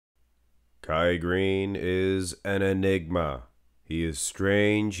Kai Greene is an enigma. He is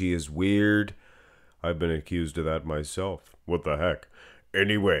strange, he is weird. I've been accused of that myself. What the heck?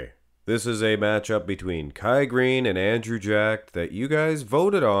 Anyway, this is a matchup between Kai Greene and Andrew Jacked that you guys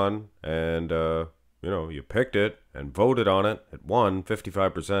voted on, and, you picked it and voted on it. It won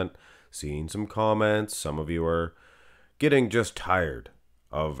 55%. Seeing some comments, some of you are getting just tired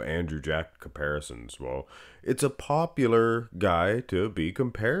of Andrew Jacked comparisons. Well, it's a popular guy to be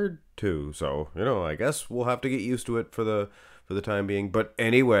compared to, so I guess we'll have to get used to it for the time being. But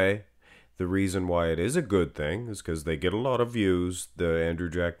anyway, the reason why it is a good thing is because they get a lot of views, the Andrew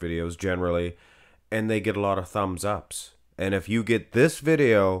Jacked videos generally, and they get a lot of thumbs ups. And if you get this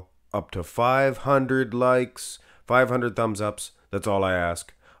video up to 500 likes, 500 thumbs ups, that's all I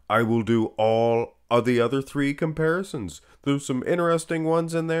ask. I will do all of the other 3 comparisons. There's some interesting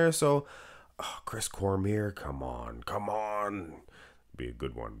ones in there, so Chris Cormier, come on. Be a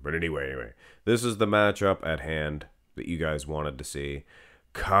good one. But anyway, this is the matchup at hand that you guys wanted to see.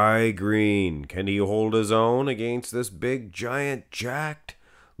 Kai Greene, can he hold his own against this big giant Jacked?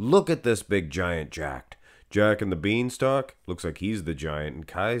 Look at this big giant Jacked. Jack and the Beanstalk, looks like he's the giant, and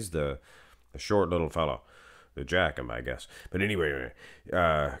Kai's the short little fellow. The Jack him, I guess. But anyway,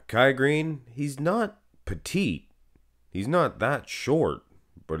 Kai Greene, he's not petite. He's not that short,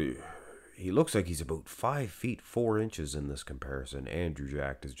 but he looks like he's about 5 feet 4 inches in this comparison. Andrew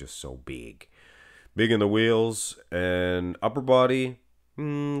Jacked is just so big. Big in the wheels and upper body.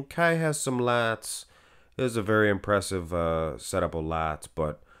 Kai has some lats. He has a very impressive setup of lats,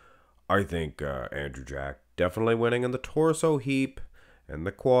 but I think Andrew Jacked definitely winning in the torso heap. And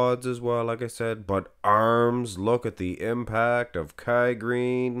the quads as well, like I said. But arms, look at the impact of Kai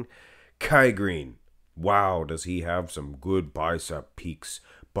Greene. Kai Greene, wow, does he have some good bicep peaks.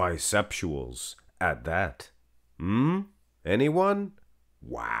 Biceptuals at that. Anyone?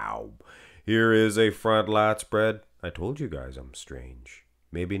 Wow. Here is a front lat spread. I told you guys I'm strange.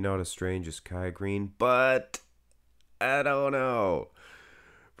 Maybe not as strange as Kai Greene, but I don't know.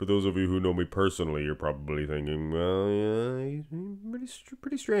 For those of you who know me personally, you're probably thinking, well, yeah, he's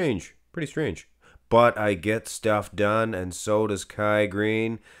pretty strange. Pretty strange. But I get stuff done, and so does Kai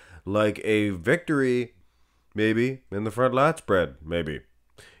Greene. Like a victory, maybe, in the front lat spread, maybe.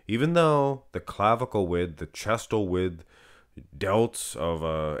 Even though the clavicle width, the chestal width, delts of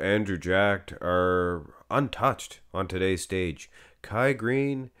Andrew Jacked are untouched on today's stage. Kai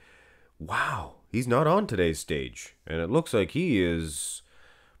Greene, wow, he's not on today's stage. And it looks like he is...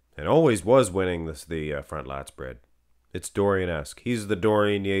 and always was winning the front lat spread. It's Dorian-esque. He's the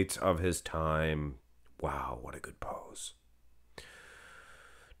Dorian Yates of his time. Wow, what a good pose.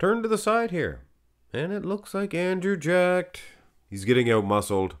 Turn to the side here. And it looks like Andrew Jacked. He's getting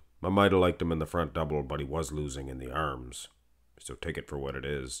out-muscled. I might have liked him in the front double, but he was losing in the arms. So take it for what it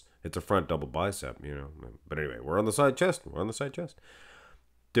is. It's a front double bicep, But anyway, we're on the side chest.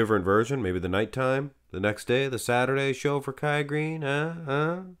 Different version, maybe the nighttime, the next day, the Saturday show for Kai Greene,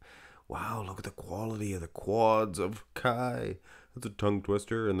 Wow, look at the quality of the quads of Kai. That's a tongue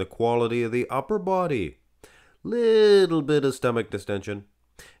twister. And the quality of the upper body. Little bit of stomach distension.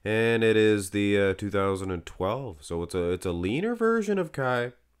 And it is the 2012, so it's a leaner version of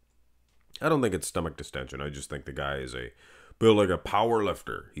Kai. I don't think it's stomach distension. I just think the guy is built like a power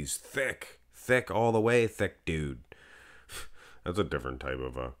lifter. He's thick all the way, thick dude. That's a different type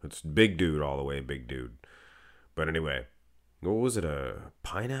of it's big dude all the way, big dude. But anyway, what was it, a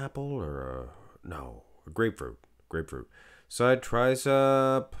pineapple or a grapefruit? Side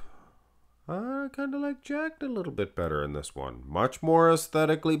tricep. I kind of like Jacked a little bit better in this one. Much more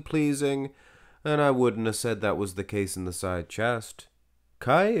aesthetically pleasing, and I wouldn't have said that was the case in the side chest.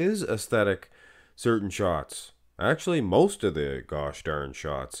 Kai is aesthetic certain shots. Actually, most of the gosh darn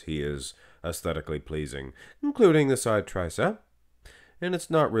shots, he is aesthetically pleasing, including the side tricep. And it's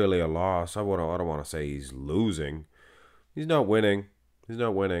not really a loss. I don't want to say he's losing. He's not winning.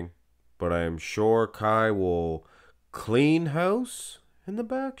 But I am sure Kai will clean house in the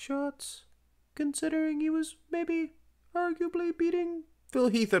back shots, considering he was maybe arguably beating Phil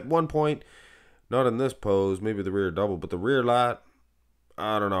Heath at one point. Not in this pose, maybe the rear double, but the rear lat,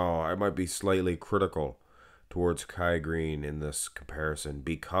 I don't know. I might be slightly critical towards Kai Greene in this comparison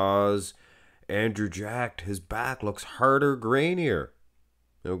because Andrew Jacked, his back looks harder, grainier.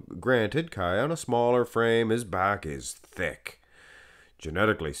 Granted, Kai on a smaller frame, his back is thick.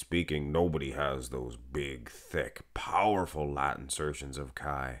 Genetically speaking, nobody has those big, thick, powerful lat insertions of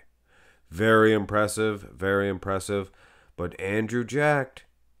Kai. Very impressive. But Andrew Jacked,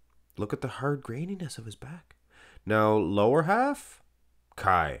 look at the hard graininess of his back. Now, lower half,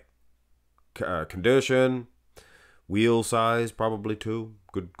 Kai. Condition, Wheel size, probably too.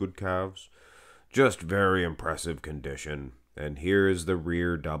 Good calves. Just very impressive condition. And here's the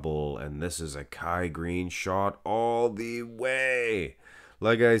rear double, and this is a Kai Greene shot all the way.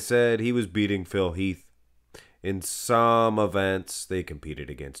 Like I said, he was beating Phil Heath. In some events, they competed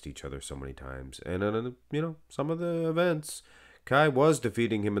against each other so many times. And in, some of the events, Kai was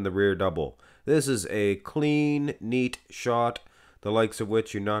defeating him in the rear double. This is a clean, neat shot, the likes of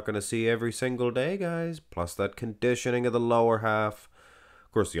which you're not going to see every single day, guys. Plus that conditioning of the lower half.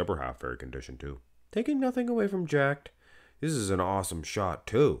 Of course, the upper half very conditioned, too. Taking nothing away from Jacked. This is an awesome shot,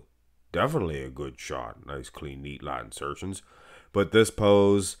 too. Definitely a good shot. Nice, clean, neat lat insertions. But this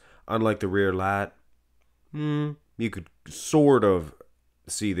pose, unlike the rear lat, you could sort of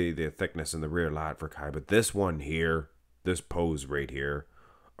see the thickness in the rear lat for Kai. But this one here, this pose right here,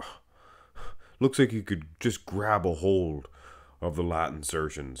 looks like you could just grab a hold of the lat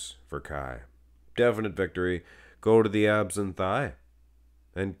insertions for Kai. Definite victory. Go to the abs and thigh.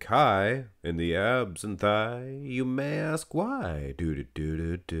 And Kai, in the abs and thigh, you may ask why.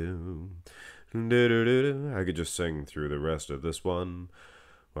 Do-do-do-do-do. Do-do-do-do. I could just sing through the rest of this one.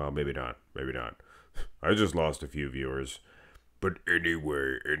 Well, maybe not. Maybe not. I just lost a few viewers. But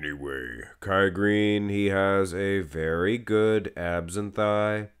anyway, Kai Greene, he has a very good abs and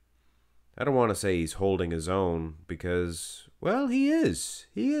thigh. I don't want to say he's holding his own because, well, he is.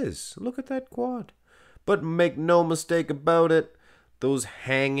 He is. Look at that quad. But make no mistake about it, those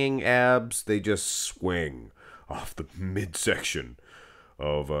hanging abs, they just swing off the midsection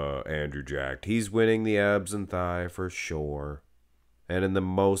of Andrew Jacked. He's winning the abs and thigh for sure. And in the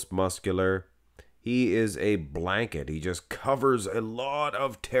most muscular, he is a blanket. He just covers a lot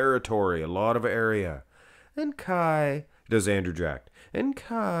of territory, a lot of area. And Kai does Andrew Jacked. And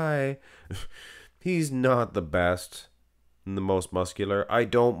Kai, he's not the best and the most muscular. I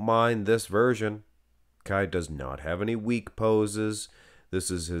don't mind this version. Kai does not have any weak poses. This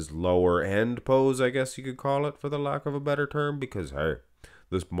is his lower end pose, I guess you could call it, for the lack of a better term, because, hey,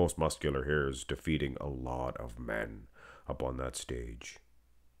 this most muscular here is defeating a lot of men up on that stage.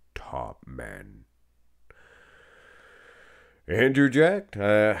 Top men. Andrew Jacked,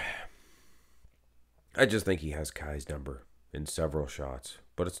 I just think he has Kai's number in several shots,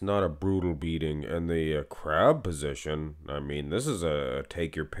 but it's not a brutal beating. And the crab position, I mean, this is a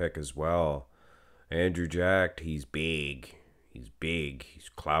take your pick as well. Andrew Jacked, he's big. He's big. He's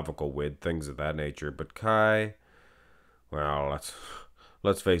clavicle width, things of that nature. But Kai, well,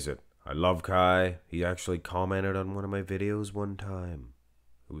 let's face it. I love Kai. He actually commented on one of my videos one time.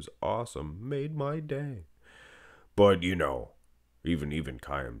 It was awesome. Made my day. But, even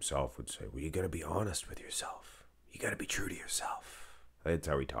Kai himself would say, well, you got to be honest with yourself. You got to be true to yourself. That's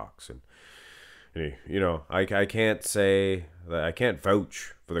how he talks. And I can't say that I can't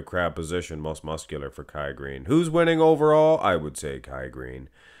vouch for the crab position most muscular for Kai Greene. Who's winning overall? I would say Kai Greene.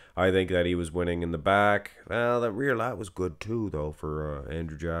 I think that he was winning in the back. Well, that rear lat was good too, though, for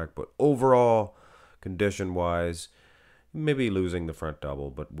Andrew Jacked. But overall, condition-wise, maybe losing the front double,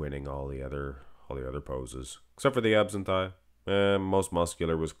 but winning all the other poses, except for the abs and thigh. Most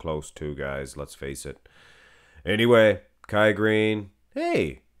muscular was close too, guys. Let's face it. Anyway, Kai Greene.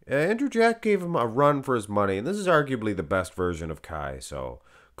 Hey. Andrew Jacked gave him a run for his money, and this is arguably the best version of Kai, so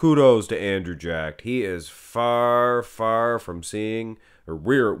kudos to Andrew Jacked. He is far from seeing, or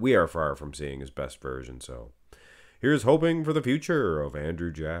we are far from seeing his best version, so here's hoping for the future of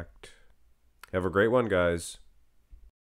Andrew Jacked. Have a great one, guys.